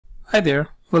Hi there,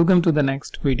 welcome to the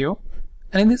next video,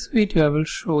 and in this video I will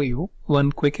show you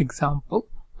one quick example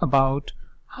about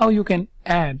how you can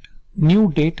add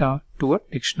new data to a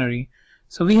dictionary.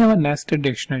 So we have a nested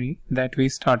dictionary that we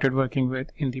started working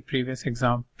with in the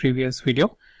previous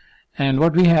video, and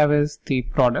what we have is the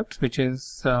product, which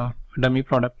is dummy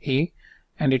product A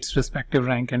and its respective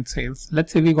rank and sales.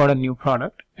 Let's say we got a new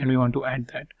product and we want to add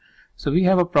that. So we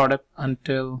have a product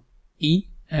until E,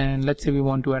 and let's say we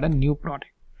want to add a new product.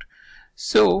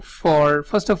 So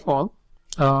first of all,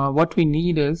 what we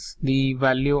need is the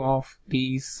value of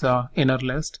these inner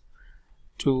list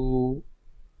to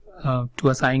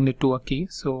assign it to a key.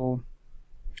 So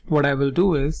what I will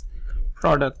do is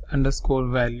product underscore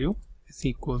value is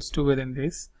equals to, within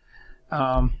this,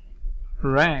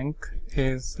 rank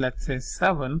is, let's say,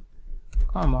 7,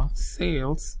 comma,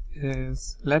 sales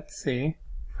is, let's say,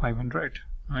 500,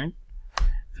 right?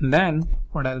 And then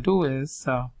what I'll do is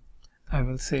I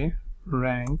will say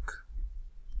rank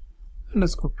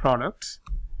underscore products,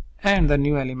 and the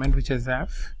new element, which is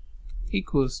F,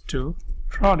 equals to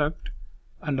product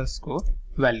underscore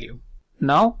value.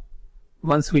 Now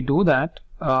once we do that,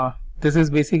 this is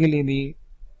basically the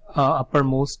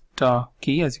uppermost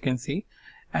key, as you can see,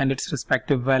 and its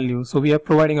respective value. So we are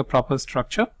providing a proper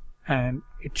structure and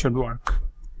it should work.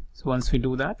 So once we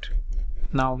do that,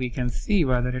 now we can see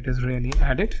whether it is really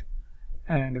added.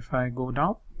 And if I go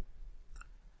down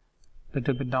a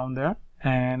little bit down there,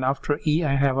 and after E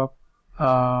I have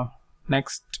a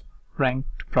next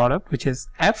ranked product, which is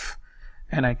F,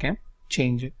 and I can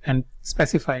change it and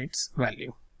specify its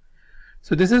value.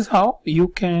 So this is how you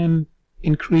can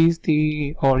increase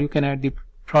you can add the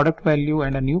product value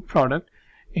and a new product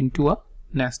into a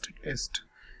nested list.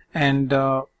 And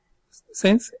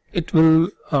since it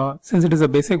is a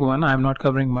basic one, I'm not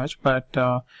covering much, but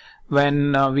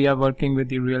when we are working with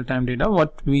the real-time data,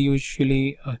 what we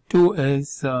usually do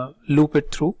is loop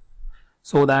it through,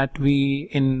 so that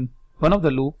in one of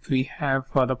the loops we have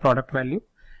the product value,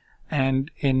 and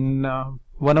in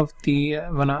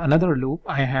another loop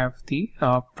I have the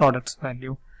product's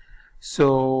value,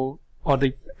 so, or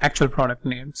the actual product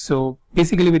name. So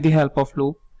basically, with the help of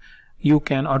loop, you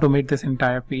can automate this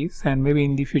entire piece, and maybe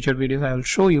in the future videos I will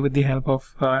show you with the help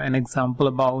of an example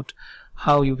about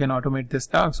how you can automate this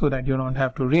task, so that you don't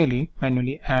have to really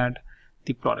manually add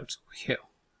the products over here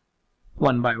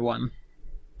one by one.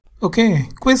 Okay,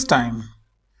 quiz time.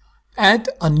 Add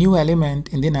a new element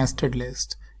in the nested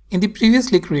list. In the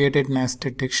previously created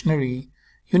nested dictionary,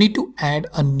 you need to add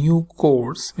a new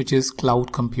course, which is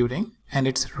cloud computing, and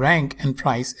its rank and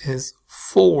price is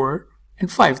 4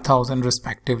 and 5,000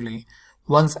 respectively.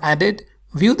 Once added,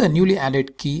 view the newly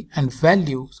added key and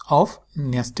values of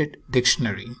nested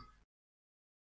dictionary.